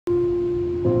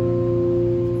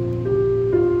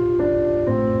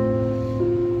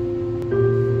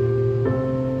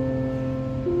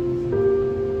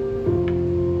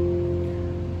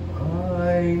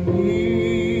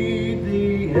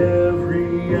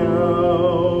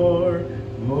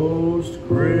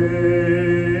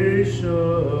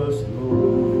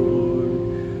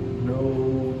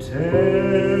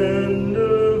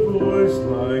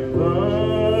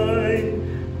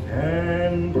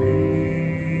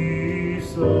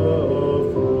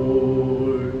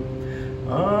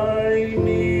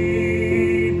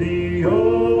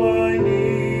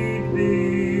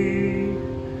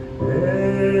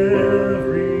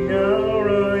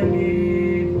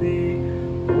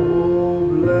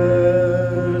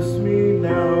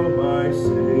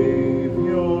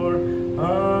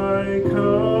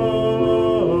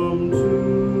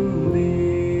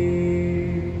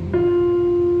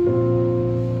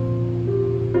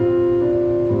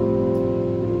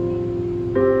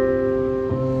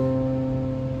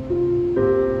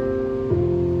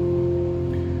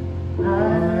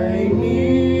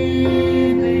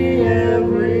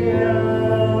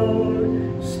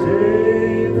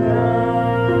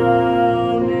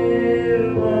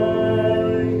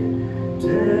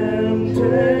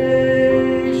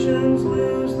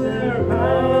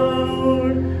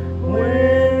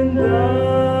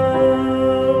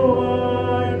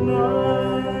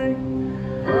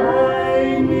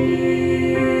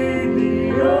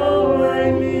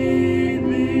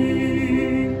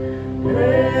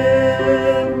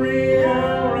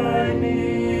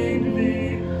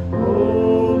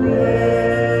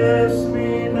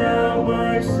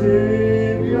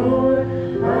Savior,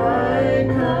 I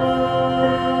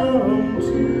come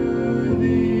to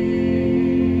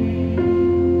thee.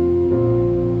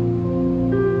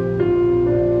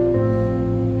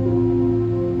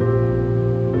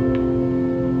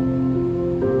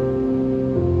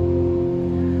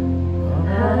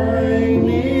 I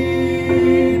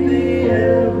need thee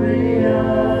every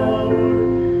hour,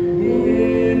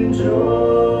 in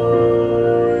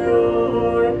joy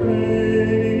or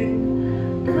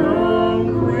pain.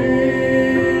 Come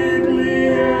quickly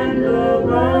and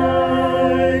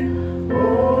abide,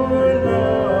 or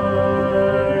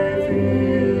life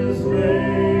is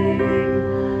vain.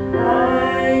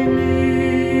 I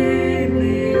need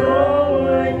thee, oh,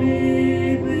 I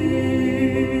need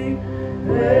thee.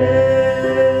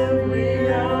 Every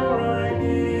hour I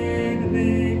need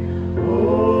thee.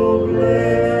 Oh,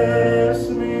 bless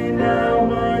me now,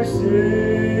 my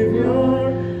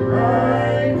Savior,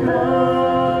 I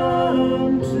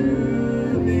come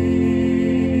to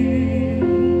thee.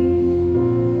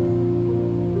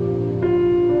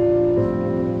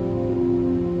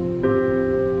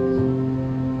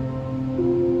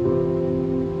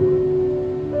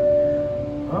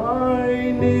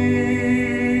 I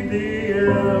need thee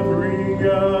every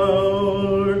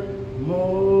hour,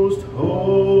 most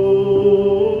holy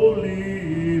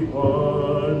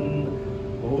one.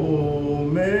 Oh,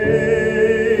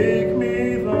 make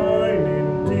me thine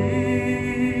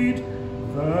indeed,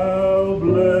 thou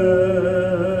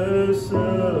blessed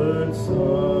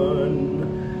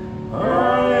Son.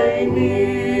 I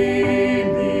need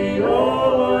thee,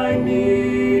 oh, I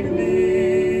need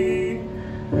thee.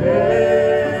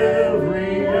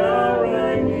 Every hour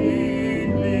I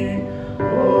need thee.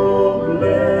 Oh,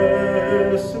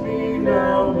 bless me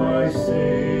now, my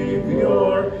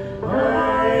Savior,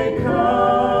 I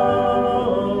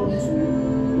come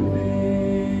to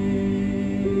thee.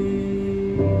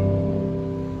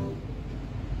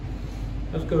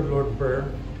 Let's go to Lord in prayer.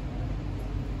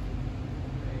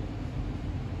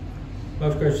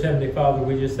 Most gracious Heavenly Father,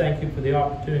 we just thank you for the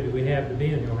opportunity we have to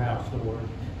be in your house, Lord.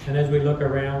 And as we look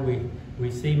around,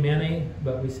 we see many,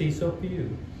 but we see so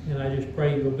few. And I just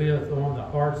pray you'll be on the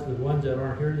hearts of the ones that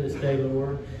aren't here this day,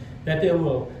 Lord, that they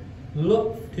will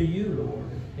look to you, Lord,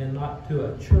 and not to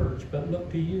a church, but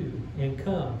look to you and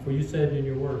come. For you said in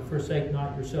your word, forsake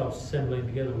not yourselves, assembling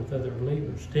together with other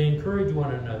believers, to encourage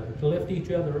one another, to lift each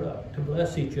other up, to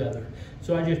bless each other.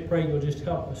 So I just pray you'll just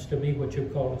help us to be what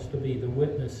you've called us to be, the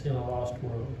witness in a lost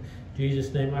world. In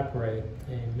Jesus' name I pray,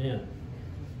 amen.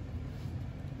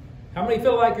 How many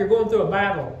feel like you're going through a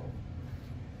battle?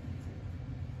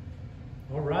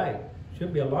 All right.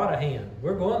 Should be a lot of hands.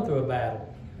 We're going through a battle.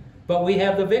 But we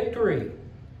have the victory.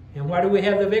 And why do we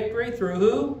have the victory? Through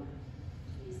who?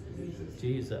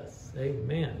 Jesus.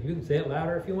 Amen. You can say it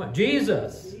louder if you want.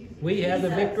 Jesus. We have the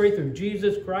victory through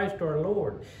Jesus Christ our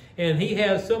Lord. And He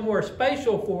has somewhere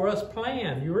special for us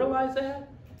planned. You realize that?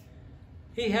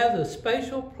 He has a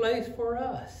special place for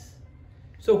us.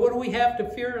 So what do we have to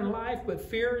fear in life but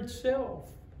fear itself?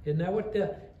 Isn't that what they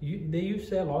used to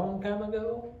say a long time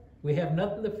ago? We have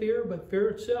nothing to fear but fear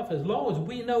itself. As long as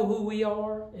we know who we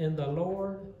are in the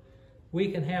Lord,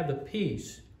 we can have the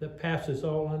peace that passes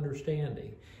all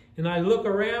understanding. And I look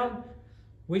around,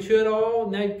 we should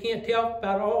all, now you can't tell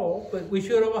about all, but we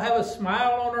should all have a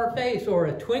smile on our face or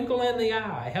a twinkle in the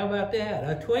eye. How about that?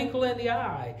 A twinkle in the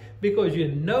eye, because you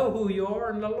know who you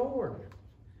are in the Lord.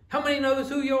 How many knows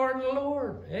who you are in the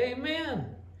Lord?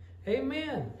 Amen.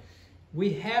 Amen.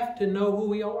 We have to know who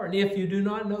we are. And if you do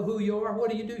not know who you are,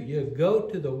 what do? You go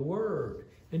to the Word.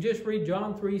 And just read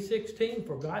John 3:16.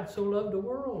 For God so loved the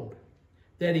world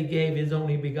that He gave His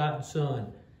only begotten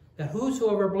Son, that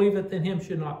whosoever believeth in Him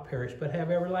should not perish, but have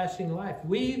everlasting life.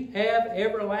 We have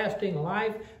everlasting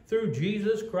life through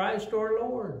Jesus Christ our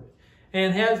Lord.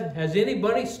 And has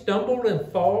anybody stumbled and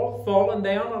fallen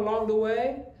down along the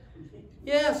way?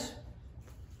 Yes.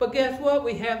 But guess what?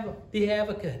 We have the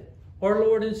advocate, our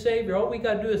Lord and Savior. All we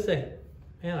got to do is say,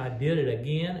 man, I did it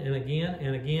again and again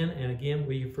and again and again.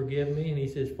 Will you forgive me? And He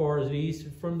says, as far as the east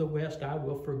is from the west, I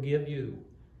will forgive you.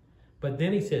 But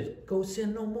then He says, go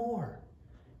sin no more.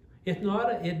 It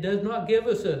does not give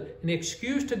us an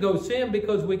excuse to go sin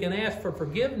because we can ask for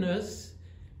forgiveness.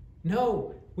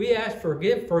 No, we ask for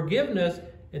forgiveness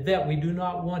that we do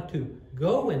not want to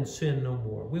go and sin no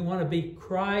more. We want to be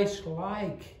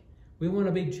Christ-like. We want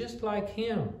to be just like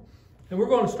Him. And we're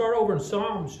going to start over in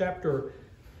Psalms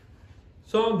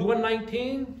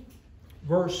 119,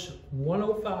 verse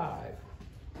 105.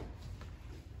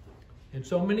 And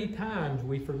so many times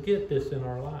we forget this in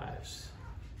our lives.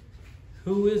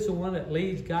 Who is the one that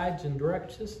leads, guides, and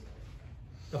directs us?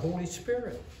 The Holy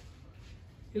Spirit.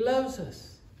 He loves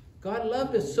us. God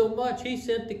loved us so much, He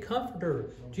sent the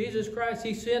Comforter, Jesus Christ.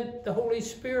 He sent the Holy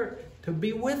Spirit to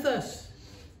be with us.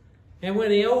 And when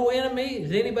the old enemy,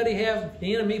 does anybody have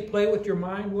the enemy play with your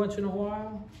mind once in a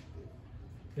while?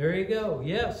 There you go.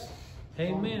 Yes.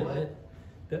 Amen.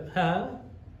 Huh?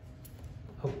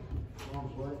 Oh.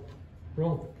 Psalms what?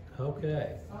 Wrong.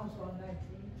 Okay. Psalms 119.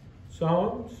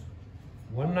 Psalms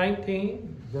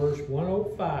 119, verse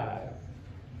 105.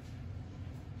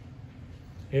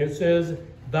 It says,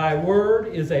 Thy word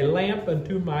is a lamp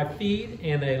unto my feet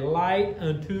and a light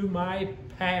unto my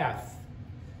path.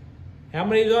 How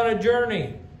many's on a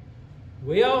journey?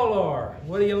 We all are.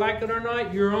 Whether you like it or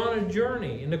not, you're on a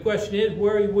journey. And the question is,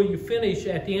 where will you finish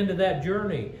at the end of that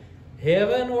journey?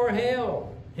 Heaven or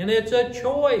hell? And it's a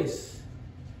choice.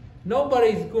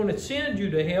 Nobody's going to send you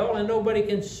to hell, and nobody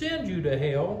can send you to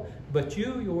hell but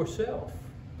you yourself.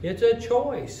 It's a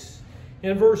choice.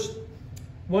 In verse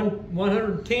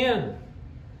 110,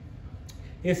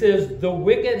 it says, The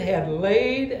wicked had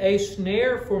laid a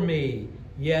snare for me,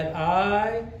 yet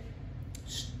I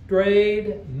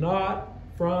strayed not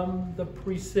from the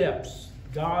precepts.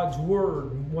 God's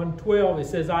word. 112, it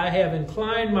says, I have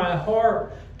inclined my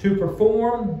heart to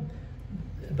perform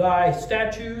thy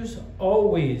statutes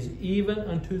always, even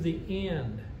unto the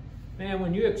end. Man,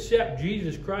 when you accept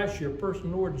Jesus Christ, your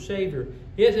personal Lord and Savior,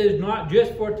 it is not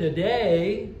just for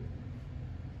today.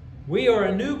 We are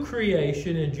a new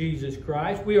creation in Jesus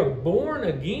Christ. We are born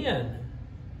again.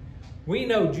 We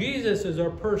know Jesus is our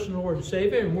personal Lord and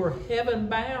Savior, and we're heaven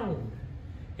bound.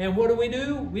 And what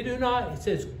do? We do not, it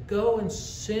says, go and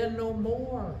sin no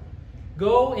more.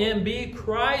 Go and be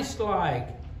Christ-like.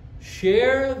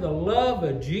 Share the love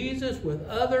of Jesus with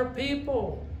other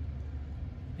people.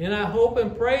 And I hope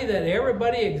and pray that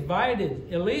everybody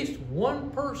invited at least one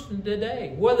person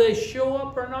today. Whether they show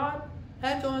up or not,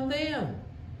 that's on them.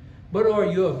 But are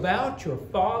you about your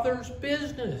Father's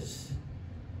business?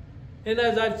 And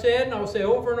as I've said, and I'll say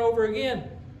over and over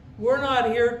again, we're not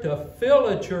here to fill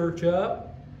a church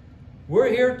up. We're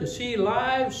here to see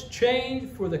lives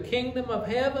changed for the kingdom of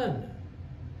heaven.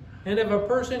 And if a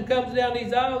person comes down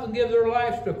these aisles and gives their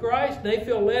lives to Christ, and they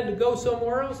feel led to go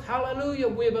somewhere else, hallelujah,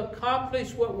 we've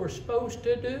accomplished what we're supposed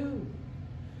to do.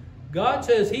 God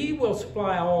says He will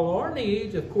supply all our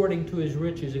needs according to His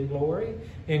riches and glory.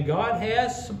 And God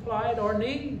has supplied our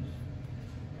needs.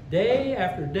 Day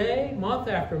after day, month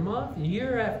after month,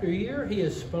 year after year, He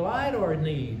has supplied our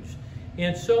needs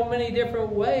in so many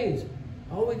different ways.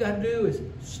 All we got to do is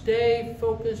stay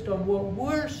focused on what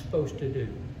we're supposed to do.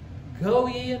 Go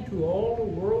ye into all the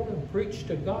world and preach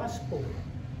the gospel.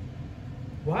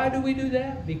 Why do we do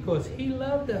that? Because He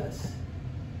loved us.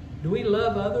 Do we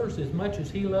love others as much as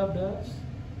He loved us?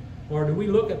 Or do we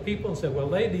look at people and say, well,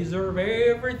 they deserve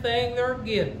everything they're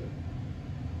getting.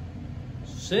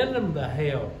 Send them to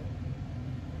hell.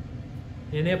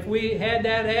 And if we had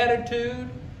that attitude,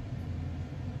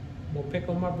 we'll pick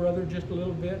on my brother just a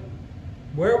little bit.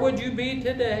 Where would you be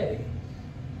today?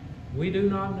 We do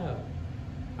not know.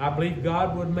 I believe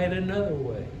God would have made another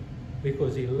way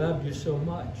because He loved you so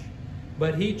much.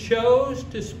 But He chose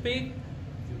to speak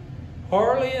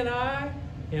Harley and I,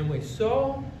 and we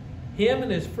saw him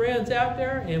and his friends out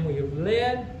there, and we were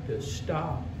led to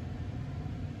stop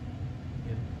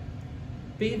and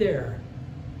be there,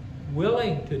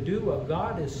 willing to do what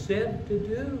God has said to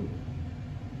do.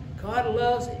 God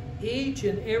loves each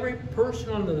and every person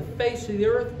on the face of the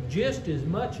earth just as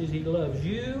much as He loves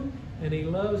you and He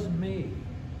loves me.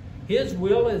 His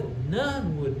will is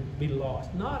none would be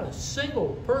lost. Not a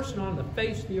single person on the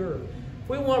face of the earth. If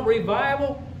we want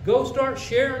revival, go start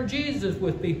sharing Jesus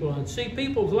with people and see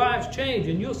people's lives change,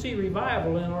 and you'll see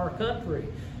revival in our country.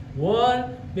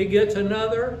 One begets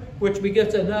another, which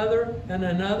begets another, and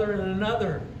another, and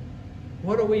another.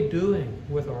 What are we doing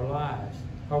with our lives?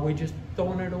 Are we just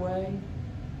throwing it away?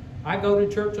 I go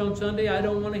to church on Sunday. I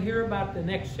don't want to hear about the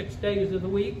next 6 days of the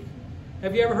week.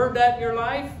 Have you ever heard that in your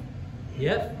life?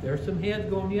 Yes, there's some heads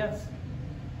going, yes.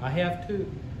 I have too.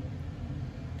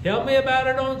 Tell me about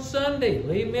it on Sunday.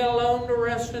 Leave me alone the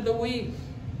rest of the week.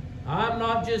 I'm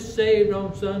not just saved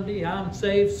on Sunday. I'm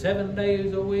saved 7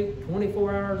 days a week,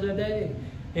 24 hours a day.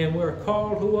 And we're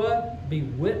called to what? Be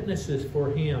witnesses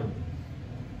for Him.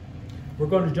 We're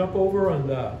going to jump over on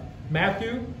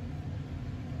Matthew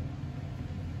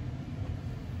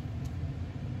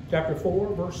chapter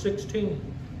 4, verse 16.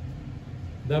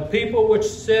 The people which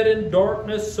sat in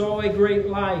darkness saw a great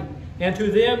light. And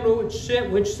to them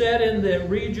which sat in the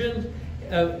regions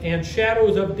and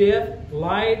shadows of death,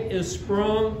 light is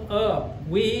sprung up.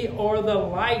 We are the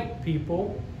light,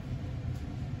 people.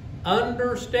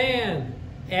 Understand,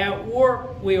 at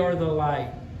work we are the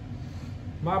light.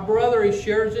 My brother, he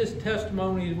shares his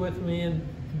testimonies with me in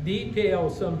detail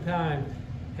sometimes,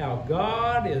 how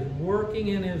God is working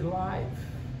in his life.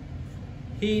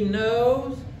 He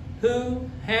knows who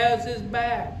has his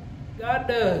back. God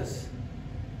does.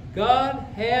 God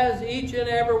has each and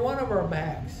every one of our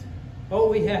backs. All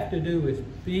we have to do is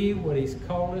be what he's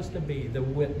called us to be, the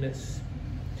witness.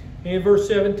 In verse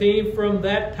 17, from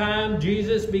that time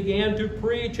Jesus began to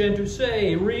preach and to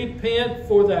say, repent,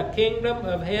 for the kingdom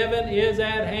of heaven is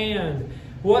at hand.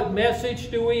 What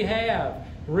message do we have?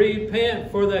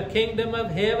 Repent, for the kingdom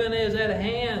of heaven is at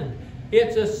hand.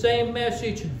 It's the same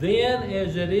message then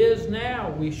as it is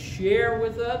now. We share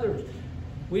with others.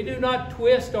 We do not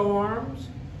twist arms.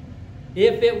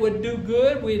 If it would do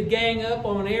good, we'd gang up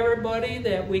on everybody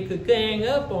that we could gang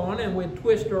up on, and we'd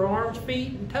twist our arms,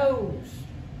 feet, and toes.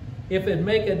 If it'd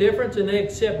make a difference and they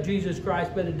accept Jesus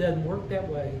Christ, but it doesn't work that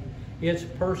way. It's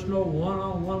personal,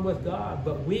 one-on-one with God.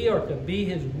 But we are to be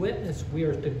his witness. We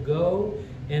are to go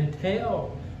and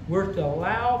tell. We're to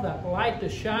allow that light to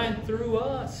shine through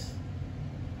us.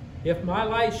 If my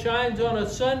light shines on a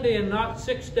Sunday and not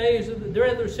 6 days of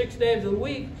the other 6 days of the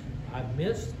week, I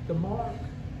missed the mark.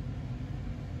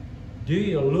 Do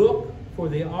you look for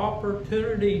the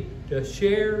opportunity to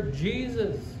share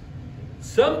Jesus?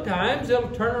 Sometimes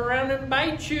they'll turn around and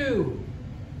bite you.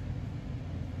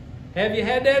 Have you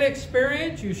had that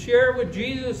experience? You share with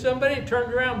Jesus, somebody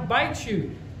turns around and bites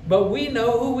you. But we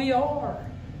know who we are.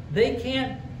 They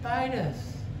can't bite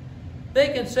us. They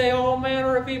can say all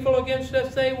manner of evil against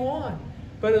us they want.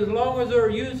 But as long as they're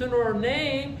using our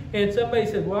name, and somebody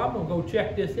says, well, I'm going to go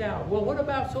check this out. Well, what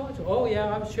about so-and-so? Oh,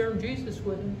 yeah, I was sharing Jesus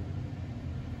with him.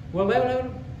 Well,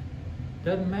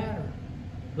 doesn't matter.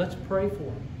 Let's pray for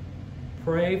them.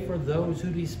 Pray for those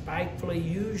who despitefully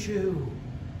use you.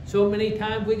 So many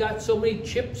times we got so many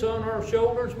chips on our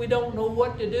shoulders, we don't know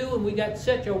what to do, and we got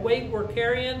such a weight we're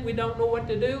carrying, we don't know what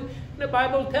to do. And the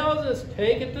Bible tells us,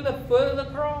 take it to the foot of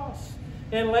the cross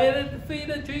and lay it at the feet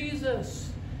of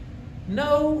Jesus.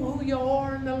 Know who you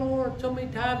are in the Lord. So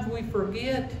many times we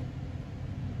forget.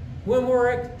 When we're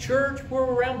at church, we're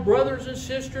around brothers and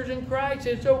sisters in Christ,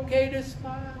 it's okay to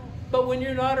smile. But when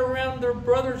you're not around their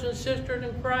brothers and sisters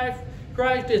in Christ,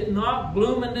 Christ is not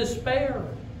gloom and despair.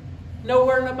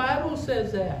 Nowhere in the Bible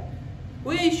says that.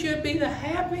 We should be the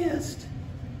happiest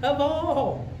of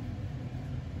all.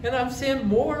 And I'm seeing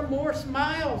more and more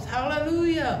smiles.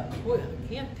 Hallelujah. Well,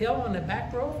 I can't tell on the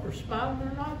back row if they're smiling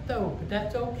or not, though, but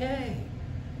that's okay.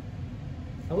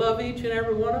 I love each and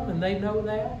every one of them, and they know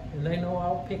that, and they know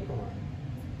I'll pick on them.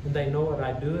 And they know what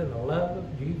I do in the love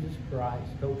of Jesus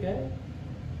Christ, okay?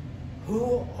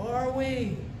 Who are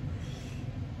we?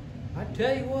 I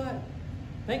tell you what,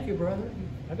 thank you, brother.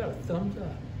 I got a thumbs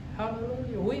up.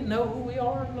 Hallelujah. We know who we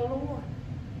are in the Lord.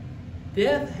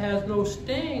 Death has no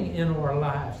sting in our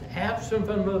lives. Absent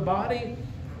from the body,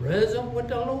 present with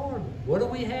the Lord. What do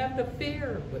we have to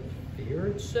fear? But fear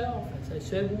itself, as I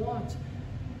said once.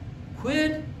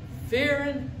 Quit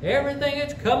fearing everything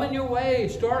that's coming your way.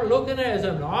 Start looking at it as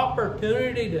an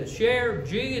opportunity to share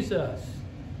Jesus.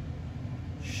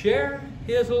 Share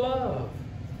his love.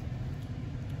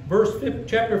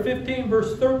 Chapter 15,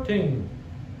 verse 13.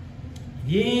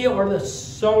 Ye are the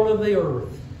salt of the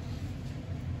earth.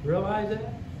 Realize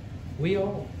that? We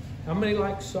all. How many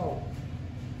like salt?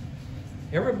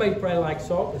 Everybody probably likes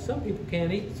salt, but some people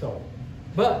can't eat salt.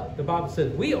 But the Bible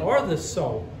says we are the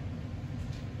salt.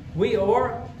 We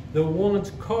are the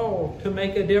ones called to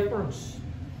make a difference.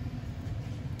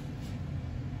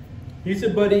 He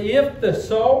said, but if the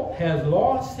salt has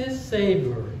lost its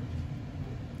savor,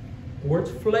 or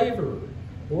its flavor,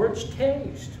 or its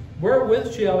taste,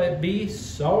 wherewith shall it be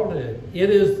salted? It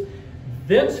is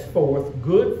thenceforth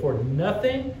good for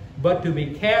nothing but to be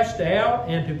cast out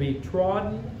and to be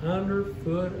trodden under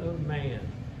foot of man.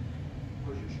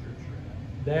 Where's your scripture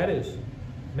at? That is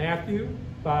Matthew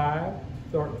 5,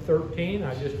 13.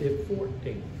 I just did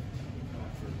 14.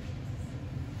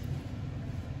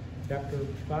 Chapter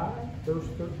 5, verse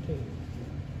 13.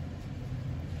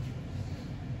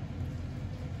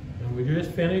 And we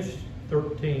just finished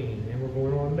 13, and we're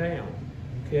going on down.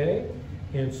 Okay?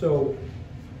 And so,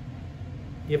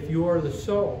 if you are the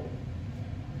salt,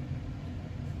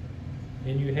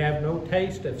 and you have no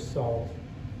taste of salt,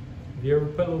 have you ever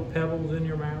put little pebbles in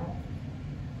your mouth?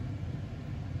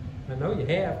 I know you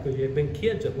have, because you've been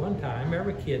kids at one time.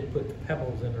 Every kid put the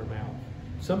pebbles in their mouth.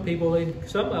 Some people,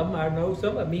 some of them, I know,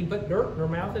 some of them even put dirt in their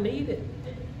mouth and eat it.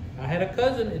 I had a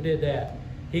cousin that did that.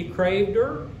 He craved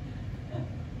dirt.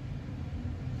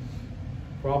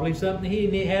 Probably something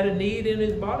he had a need in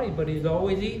his body, but he's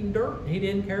always eating dirt. He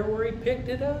didn't care where he picked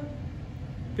it up.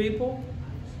 People,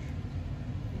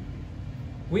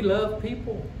 We love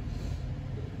people.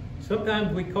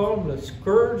 Sometimes we call them the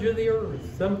scourge of the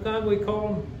earth. Sometimes we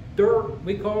call them dirt.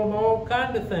 We call them all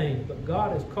kinds of things. But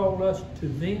God has called us to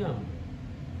them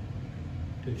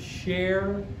to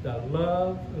share the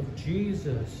love of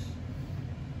Jesus.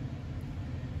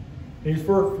 In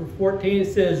verse 14 it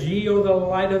says, "Ye are the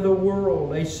light of the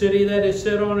world. A city that is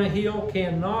set on a hill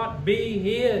cannot be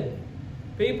hid."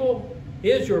 People,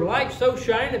 is your light so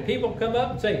shining that people come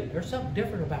up and say, "There's something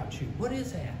different about you. What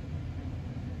is that?"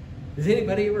 Does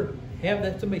anybody ever have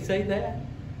that, somebody say that?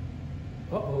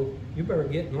 Uh-oh, you better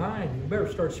get in line. You better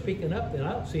start speaking up then.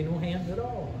 I don't see no hands at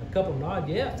all. A couple nod,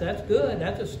 yes, that's good.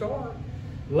 That's a start.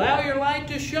 Allow your light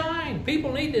to shine.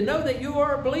 People need to know that you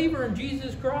are a believer in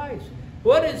Jesus Christ.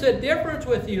 What is the difference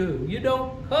with you? You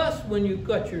don't cuss when you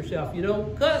cut yourself. You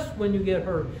don't cuss when you get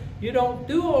hurt. You don't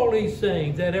do all these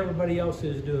things that everybody else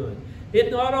is doing.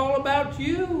 It's not all about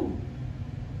you.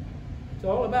 It's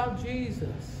all about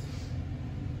Jesus.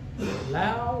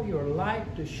 Allow your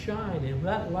light to shine, and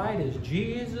that light is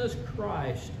Jesus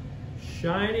Christ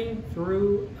shining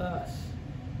through us.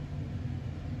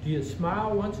 Do you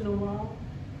smile once in a while?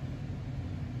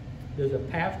 Does a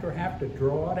pastor have to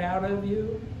draw it out of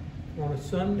you on a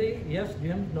Sunday? Yes,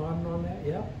 Jim's nodding on that,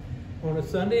 yeah. On a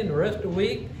Sunday, and the rest of the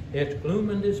week, it's gloom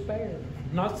and despair.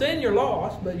 I'm not saying you're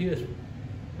lost, but you just,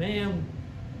 man,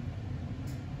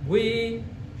 we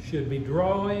should be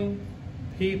drawing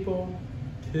people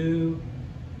to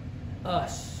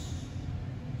us.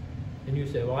 And you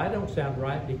say, well, I don't sound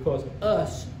right, because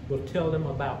us will tell them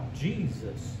about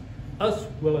Jesus. Us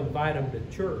will invite them to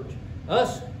church.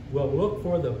 Us will look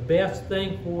for the best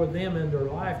thing for them in their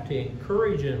life to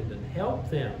encourage them and help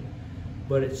them.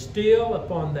 But it's still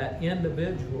upon that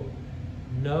individual.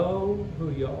 Know who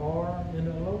you are in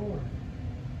the Lord.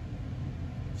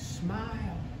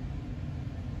 Smile.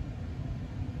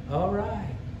 All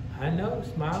right. I know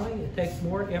smiling, it takes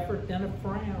more effort than a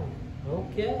frown.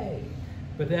 Okay.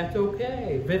 But that's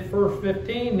okay. Verse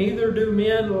 15, "Neither do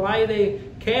men light a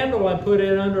candle and put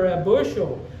it under a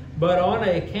bushel, but on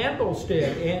a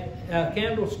candlestick,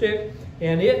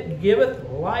 and it giveth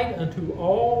light unto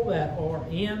all that are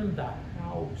in the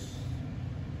house."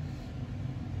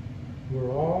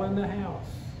 We're all in the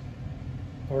house.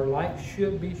 Our light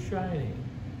should be shining,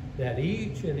 that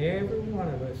each and every one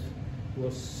of us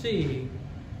will see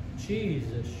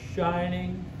Jesus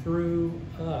shining through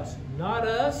us. Not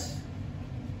us,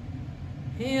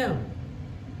 Him.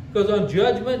 Because on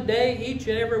Judgment Day, each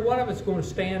and every one of us is going to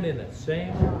stand in the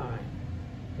same line.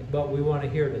 But we want to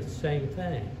hear the same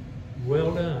thing.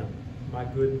 "Well done, my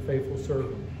good and faithful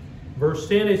servant." Verse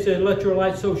 10, it said, "Let your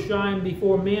light so shine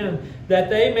before men that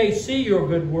they may see your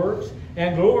good works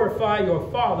and glorify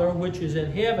your Father which is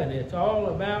in heaven." It's all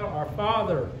about our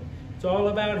Father. It's all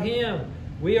about Him.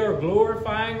 We are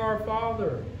glorifying our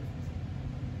Father.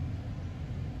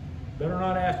 Better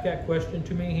not ask that question.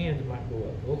 Too many hands might go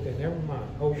up. Okay, never mind.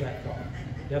 Hold that thought.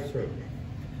 Yes, sir.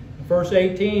 Verse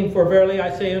 18, "For verily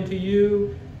I say unto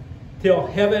you, till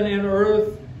heaven and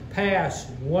earth pass,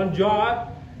 one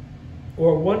jot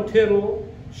or one tittle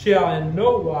shall in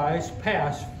no wise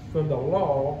pass from the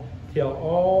law till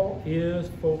all is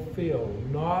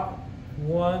fulfilled." Not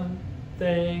one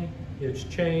thing is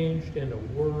changed in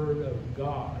the Word of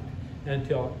God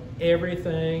until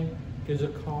everything is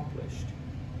accomplished.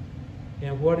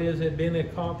 And what has it been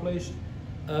accomplished?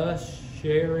 Us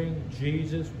sharing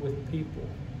Jesus with people.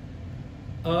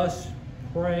 Us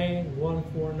praying one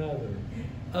for another.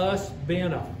 Us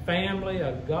being a family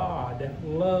of God that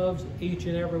loves each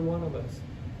and every one of us.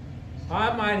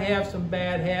 I might have some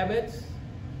bad habits,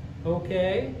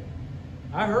 okay?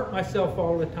 I hurt myself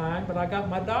all the time, but I got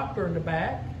my doctor in the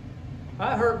back.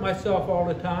 I hurt myself all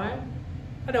the time.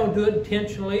 I don't do it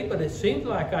intentionally, but it seems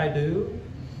like I do.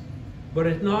 But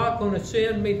it's not going to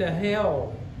send me to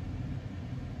hell.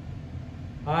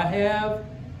 I have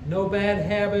no bad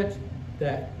habits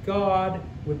that God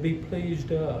would be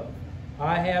pleased of.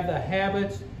 I have the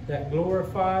habits that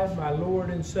glorify my Lord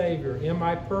and Savior. Am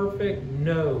I perfect?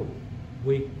 No.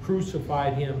 We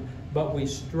crucified Him, but we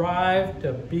strive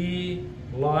to be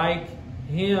like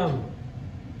Him.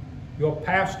 Your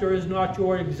pastor is not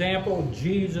your example.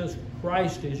 Jesus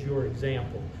Christ is your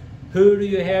example. Who do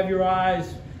you have your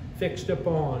eyes fixed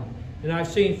upon? And I've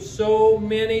seen so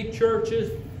many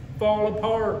churches fall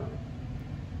apart,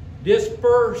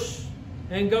 disperse,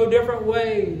 and go different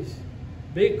ways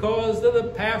because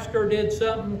the pastor did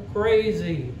something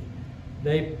crazy.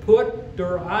 They put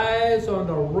their eyes on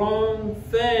the wrong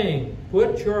thing.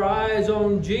 Put your eyes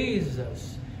on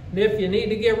Jesus. And if you need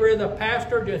to get rid of the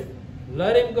pastor, just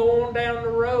let him go on down the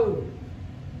road.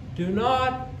 Do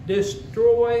not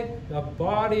destroy the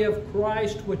body of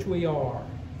Christ which we are.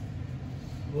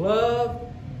 Love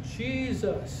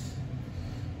Jesus.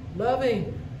 Love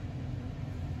Him.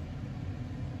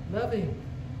 Love Him.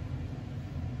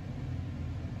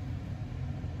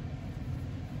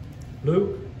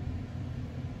 Luke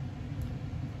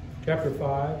chapter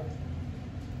 5,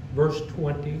 verse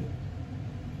 20.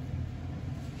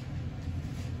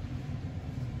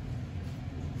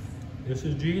 This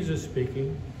is Jesus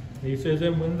speaking. He says,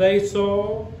 and when they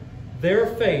saw their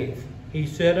faith, he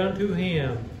said unto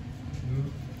him,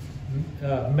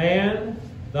 man,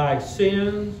 thy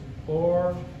sins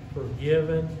are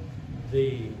forgiven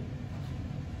thee.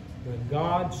 When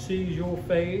God sees your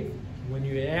faith, when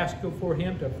you ask for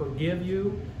Him to forgive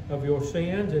you of your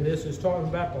sins, and this is talking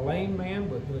about the lame man,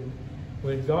 but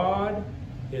when God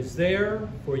is there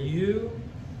for you,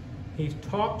 He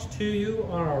talks to you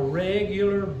on a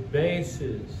regular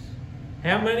basis.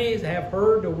 How many have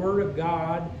heard the Word of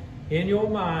God in your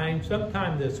mind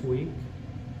sometime this week?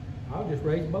 I'll just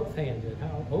raise both hands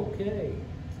and okay.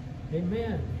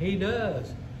 Amen. He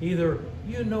does. Either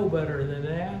you know better than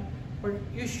that, or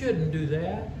you shouldn't do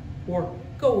that, or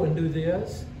go and do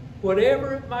this.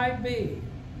 Whatever it might be,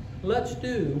 let's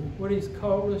do what He's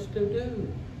called us to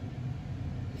do.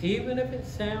 Even if it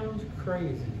sounds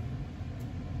crazy.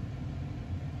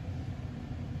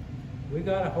 We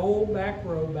got a whole back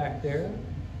row back there.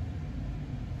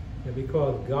 And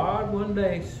because God one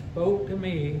day spoke to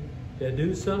me to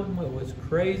do something that was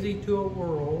crazy to a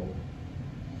world,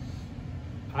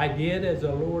 I did as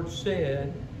the Lord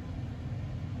said.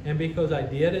 And because I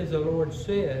did as the Lord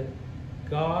said,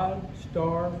 God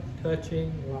started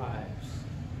touching lives.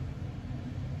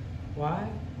 Why?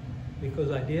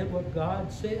 Because I did what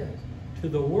God said. To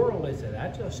the world, they said,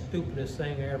 that's the stupidest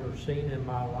thing I ever seen in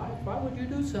my life. Why would you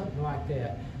do something like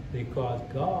that? Because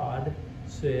God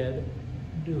said,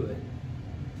 do it.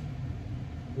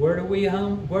 Where do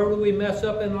we mess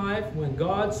up in life? When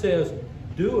God says,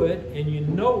 do it, and you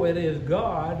know it is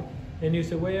God, and you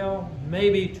say, well,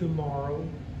 maybe tomorrow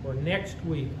or next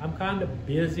week. I'm kind of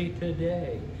busy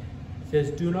today. It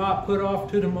says, do not put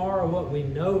off to tomorrow what we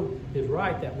know is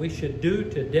right, that we should do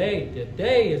today.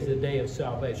 Today is the day of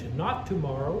salvation, not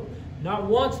tomorrow. Not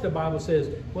once the Bible says,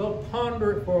 well,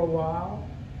 ponder it for a while.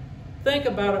 Think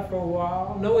about it for a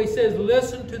while. No, He says,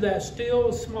 listen to that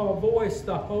still small voice.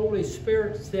 The Holy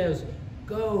Spirit says,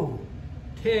 go,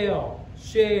 tell,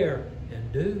 share,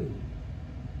 and do.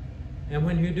 And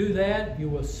when you do that, you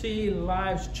will see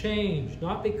lives change,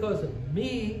 not because of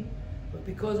me, but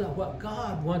because of what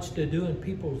God wants to do in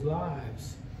people's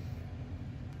lives.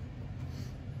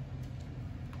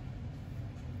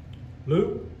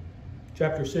 Luke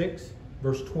chapter 6,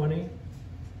 verse 20.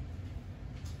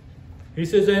 He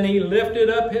says, and He lifted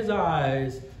up His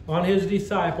eyes on His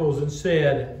disciples and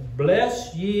said,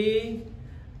 blessed be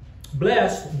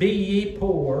ye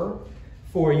poor,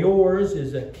 for yours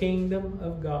is the kingdom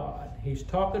of God. He's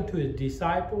talking to His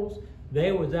disciples.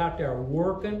 They was out there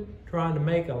working, trying to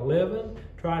make a living,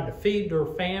 trying to feed their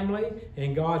family,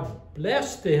 and God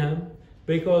blessed them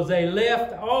because they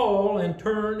left all and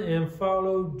turned and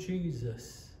followed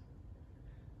Jesus.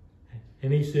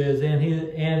 And He says, and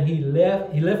he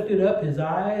lifted up His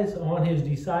eyes on His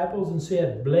disciples and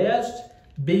said, blessed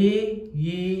be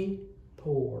ye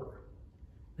poor.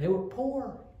 They were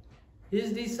poor.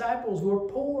 His disciples were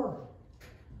poor.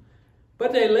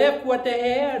 But they left what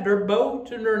they had, their boats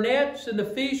and their nets and the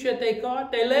fish that they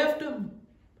caught. They left them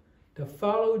to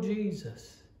follow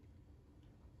Jesus.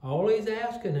 All He's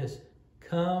asking is,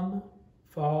 come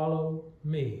follow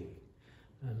me.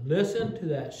 And listen to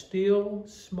that still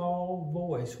small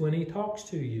voice when He talks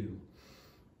to you.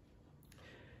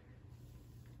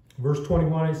 Verse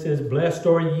 21, it says, blessed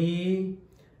are ye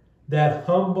that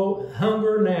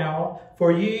hunger now,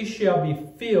 for ye shall be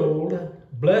filled.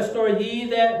 Blessed are ye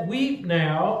that weep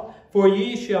now, for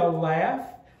ye shall laugh.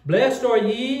 Blessed are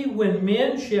ye when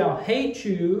men shall hate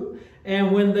you,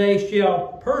 and when they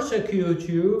shall persecute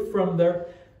you from their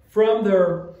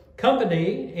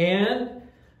company, and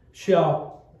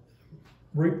shall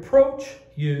reproach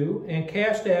you, and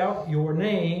cast out your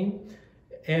name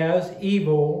as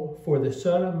evil for the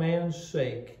Son of Man's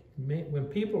sake. When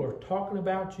people are talking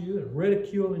about you and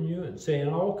ridiculing you and saying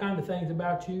all kinds of things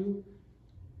about you,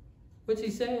 what's He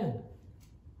saying?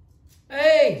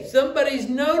 Hey, somebody's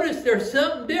noticed there's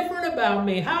something different about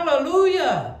me.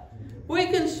 Hallelujah. We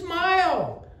can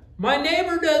smile. My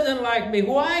neighbor doesn't like me.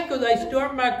 Why? Because I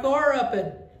start my car up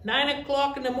at 9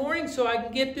 o'clock in the morning so I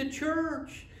can get to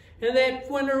church. And that's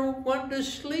when they're wanting to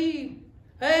sleep.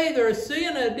 Hey, they're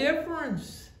seeing a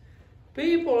difference.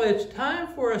 People, it's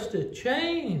time for us to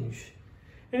change.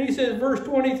 And he says, verse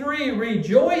 23,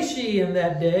 rejoice ye in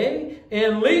that day,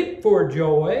 and leap for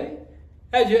joy.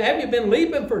 Have you been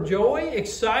leaping for joy,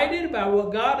 excited about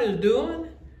what God is doing?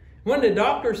 When the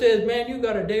doctor says, man, you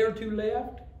got a day or two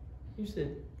left, you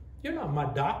said, you're not my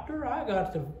doctor. I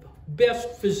got the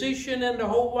best physician in the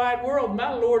whole wide world,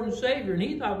 my Lord and Savior, and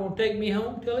he's not going to take me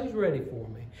home till he's ready for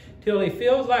me, till he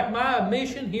feels like my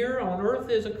mission here on earth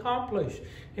is accomplished.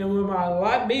 And when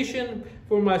my mission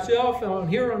for myself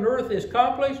here on earth is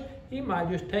accomplished, he might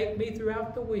just take me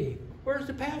throughout the week. Where's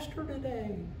the pastor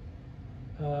today?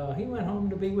 He went home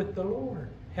to be with the Lord.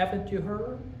 Haven't you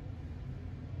heard?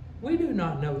 We do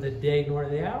not know the day nor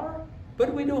the hour,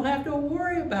 but we don't have to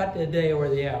worry about the day or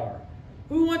the hour.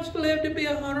 Who wants to live to be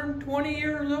 120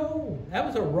 years old? That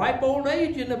was a ripe old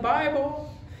age in the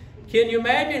Bible. Can you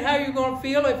imagine how you're going to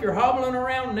feel if you're hobbling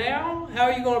around now? How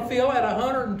are you going to feel at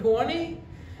 120?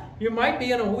 You might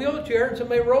be in a wheelchair and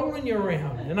somebody rolling you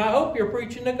around. And I hope you're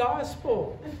preaching the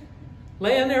gospel.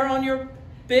 Laying there on your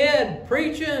bed,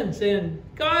 preaching, saying,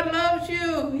 God loves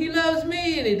you. He loves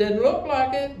me. And he doesn't look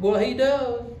like it. Well, he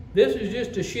does. This is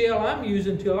just a shell I'm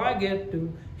using till I get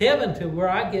to heaven, to where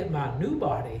I get my new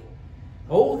body.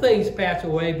 Old things pass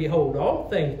away. Behold, all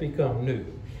things become new.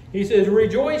 He says,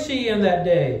 rejoice ye in that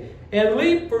day, and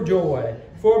leap for joy.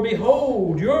 For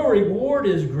behold, your reward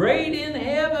is great in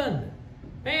heaven.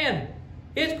 Man,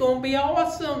 it's going to be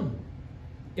awesome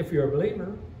if you're a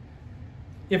believer.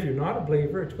 If you're not a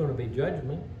believer, it's going to be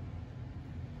judgment.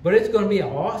 But it's going to be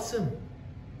awesome.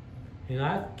 And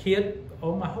I've kid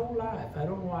all my whole life. I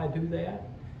don't know why I do that.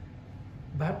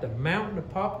 About the mountain of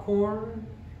popcorn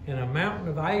and a mountain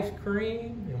of ice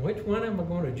cream, and which one am I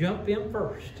going to jump in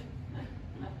first?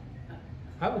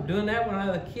 I was doing that when I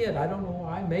was a kid. I don't know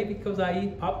why. Maybe because I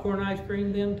eat popcorn ice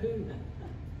cream then too.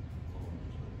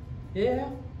 Yeah,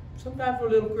 sometimes we're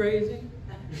a little crazy.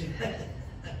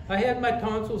 I had my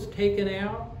tonsils taken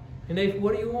out, and they said,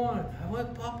 what do you want? I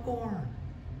want popcorn.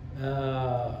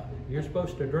 You're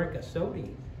supposed to drink a soda.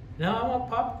 No, I want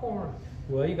popcorn.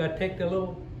 Well, you got to take the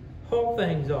little whole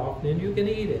things off, then you can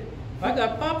eat it. I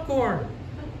got popcorn.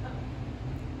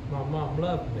 My mom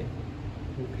loved me.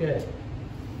 Okay.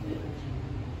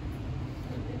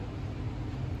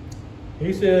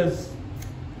 He says,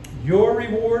 your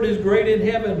reward is great in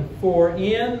heaven, for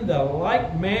in the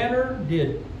like manner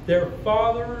did their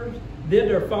fathers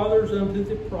unto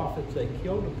the prophets. They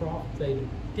killed the prophets. They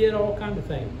did all kinds of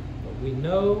things. But we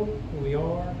know who we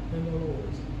are in the Lord.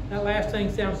 That last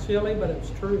thing sounds silly, but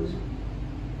it's true.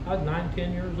 I was 9,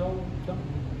 10 years old,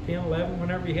 something, 10, 11,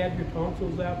 whenever you had your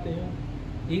tonsils out then,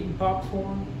 eating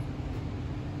popcorn.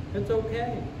 That's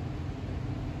okay.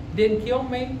 Didn't kill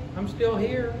me. I'm still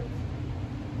here.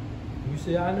 You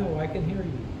say, I know, I can hear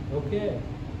you. Okay.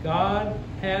 God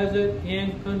has it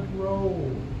in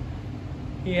control.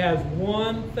 He has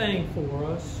one thing for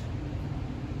us,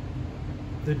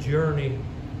 the journey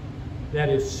that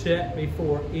is set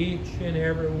before each and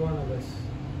every one of us.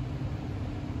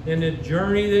 And the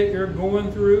journey that you're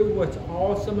going through, what's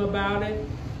awesome about it,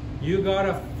 you got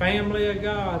a family of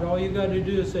God. All you got to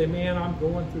do is say, man, I'm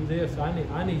going through this.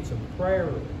 I need some prayer.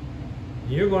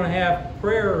 You're going to have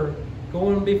prayer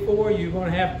going before you. You're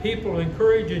going to have people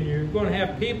encouraging you. You're going to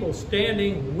have people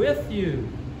standing with you.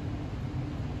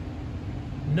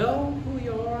 Know who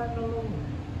you are in the Lord.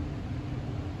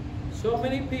 So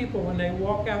many people, when they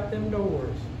walk out them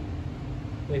doors,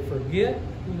 they forget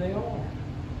who they are.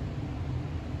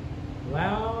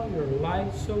 Allow your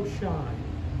light so shine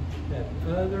that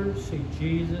others see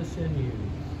Jesus in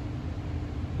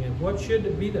you. And what should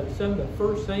it be some of the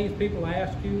first things people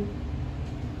ask you?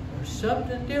 There's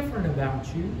something different about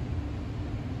you.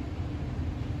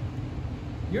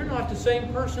 You're not the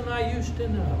same person I used to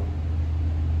know.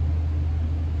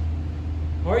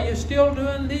 Are you still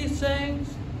doing these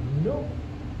things? Nope.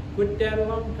 Quit that a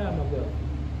long time ago.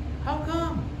 How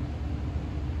come?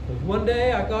 Because one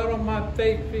day I got on my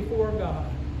face before God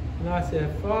and I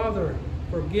said, Father,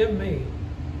 forgive me.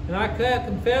 And I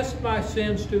confessed my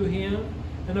sins to Him.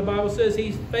 And the Bible says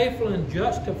He's faithful and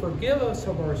just to forgive us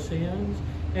of our sins.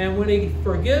 And when He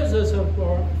forgives us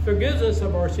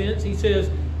of our sins, He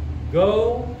says,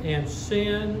 go and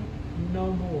sin no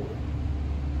more.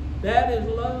 That is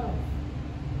love.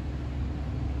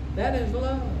 That is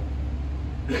love.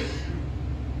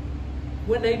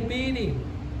 When they beat Him,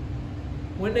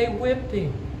 when they whipped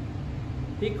Him,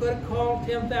 He could have called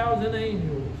 10,000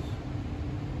 angels.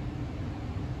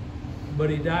 But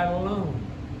He died alone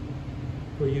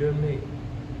for you and me.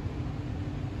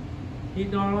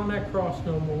 He's not on that cross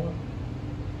no more.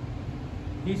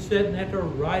 He's sitting at the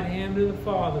right hand of the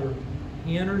Father,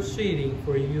 interceding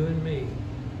for you and me.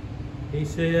 He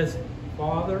says,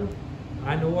 Father,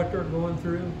 I know what they're going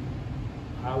through.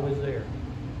 I was there.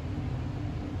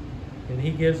 And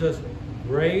He gives us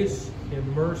grace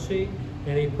and mercy,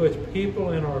 and He puts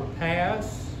people in our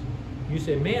past. You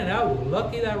say, man, I was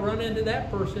lucky that I run into that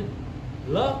person.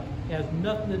 Luck has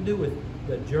nothing to do with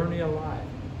the journey of life.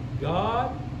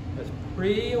 God has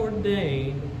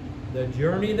preordained the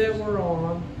journey that we're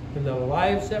on and the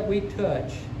lives that we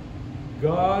touch.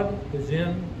 God is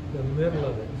in the middle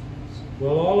of it.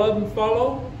 Will all of them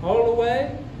follow all the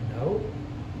way? No.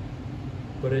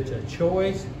 But it's a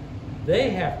choice they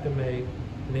have to make,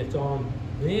 and it's on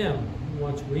them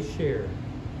once we share.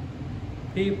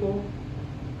 People,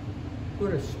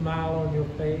 put a smile on your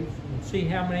face and see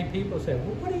how many people say,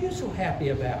 well, what are you so happy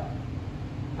about?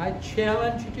 I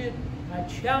challenge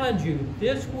you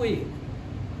this week,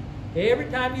 every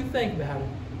time you think about it,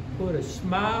 put a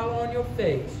smile on your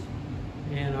face.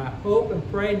 And I hope and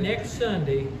pray next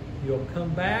Sunday you'll come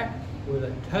back with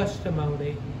a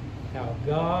testimony how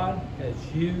God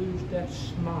has used that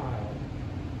smile.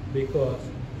 Because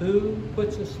who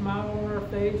puts a smile on our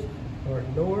face? Our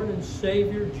Lord and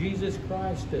Savior, Jesus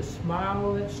Christ, the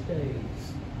smile that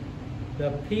stays.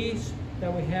 The peace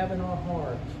that we have in our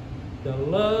hearts. The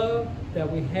love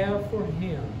that we have for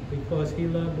Him because He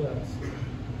loved us.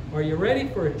 Are you ready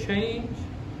for a change?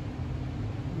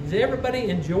 Has everybody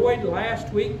enjoyed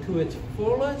last week to its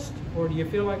fullest? Or do you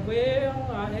feel like,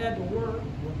 well, I had to work.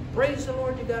 Well, praise the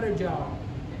Lord, you got a job.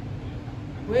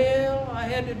 Well, I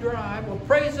had to drive. Well,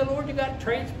 praise the Lord, you got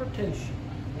transportation.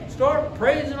 Start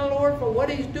praising the Lord for what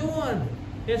He's doing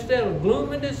instead of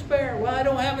gloom and despair. Well, I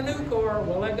don't have a new car.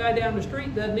 Well, that guy down the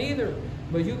street doesn't either.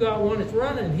 But you got one that's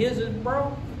running. His is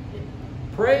broke.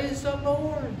 Praise the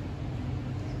Lord.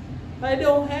 I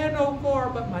don't have no car,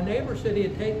 but my neighbor said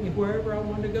he'd take me wherever I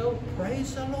wanted to go.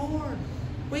 Praise the Lord.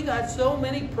 We got so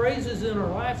many praises in our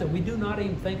lives that we do not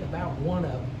even think about one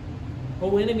of them.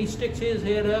 Oh, enemy sticks his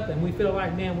head up and we feel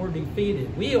like, man, we're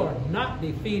defeated. We are not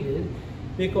defeated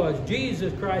because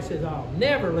Jesus Christ says, I'll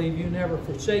never leave you, never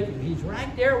forsake you. He's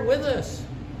right there with us.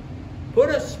 Put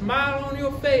a smile on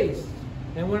your face.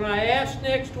 And when I ask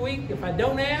next week, if I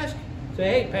don't ask,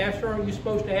 say, hey, Pastor, aren't you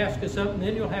supposed to ask us something?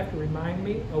 Then you'll have to remind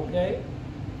me, okay?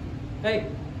 Hey,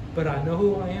 but I know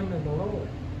who I am in the Lord.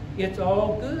 It's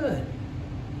all good.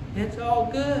 It's all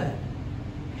good.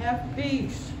 Have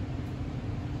peace.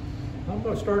 I'm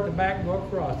going to start at the back and go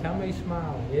across. How many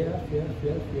smiling? Yes, yes,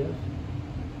 yes, yes.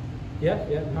 Yes,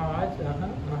 yes, nods.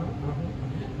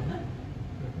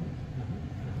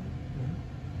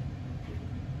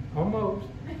 Almost.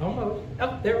 Almost.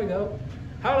 Oh, there we go.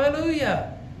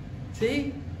 Hallelujah.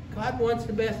 See, God wants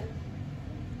the best.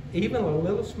 Even a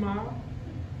little smile,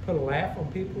 put a laugh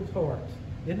on people's hearts.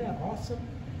 Isn't that awesome?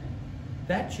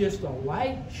 That's just a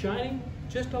light shining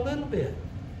just a little bit.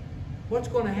 What's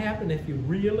going to happen if you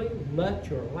really let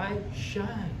your light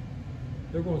shine?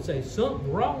 They're going to say, something's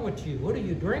wrong with you. What are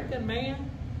you drinking, man?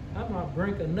 I'm not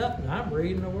drinking nothing. I'm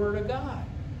reading the Word of God.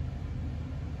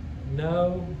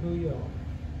 Know who you are.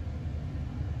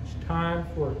 It's time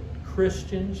for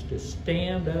Christians to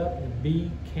stand up and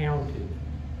be counted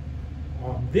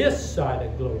on this side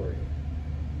of glory.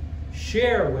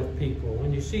 Share with people.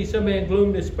 When you see somebody in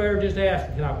gloom and despair, just ask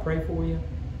them, can I pray for you?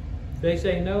 If they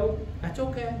say no, that's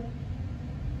okay.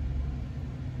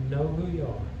 Know who you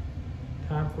are.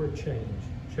 Time for a change.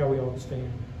 Shall we all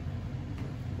stand?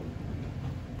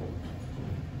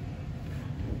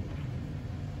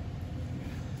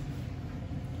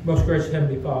 Most gracious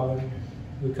Heavenly Father,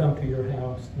 we come to your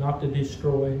house, not to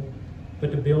destroy,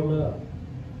 but to build up.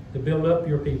 To build up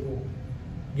your people.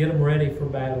 Get them ready for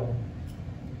battle.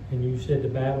 And you said the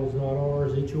battle's not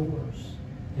ours, it's yours.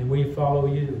 And we follow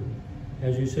you.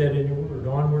 As you said in your word,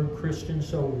 onward Christian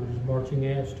soldiers marching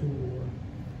as to war,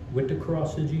 with the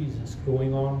cross of Jesus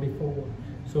going on before.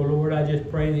 So Lord, I just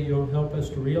pray that you'll help us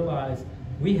to realize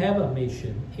we have a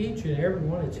mission. Each and every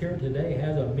one that's here today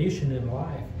has a mission in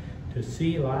life to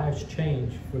see lives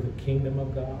change for the kingdom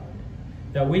of God.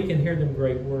 That we can hear them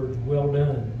great words, well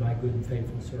done, my good and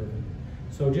faithful servant.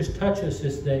 So just touch us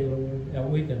this day, Lord, that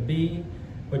we can be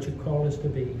what you call us to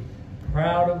be.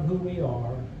 Proud of who we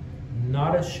are,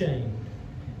 not ashamed,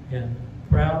 and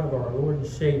proud of our Lord and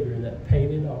Savior that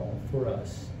paid it all for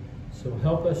us. So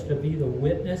help us to be the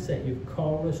witness that you've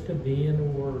called us to be in the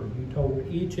Word. You told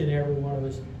each and every one of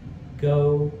us,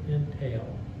 go and tell.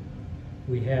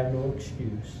 We have no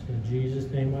excuse. In Jesus'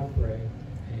 name I pray.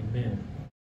 Amen.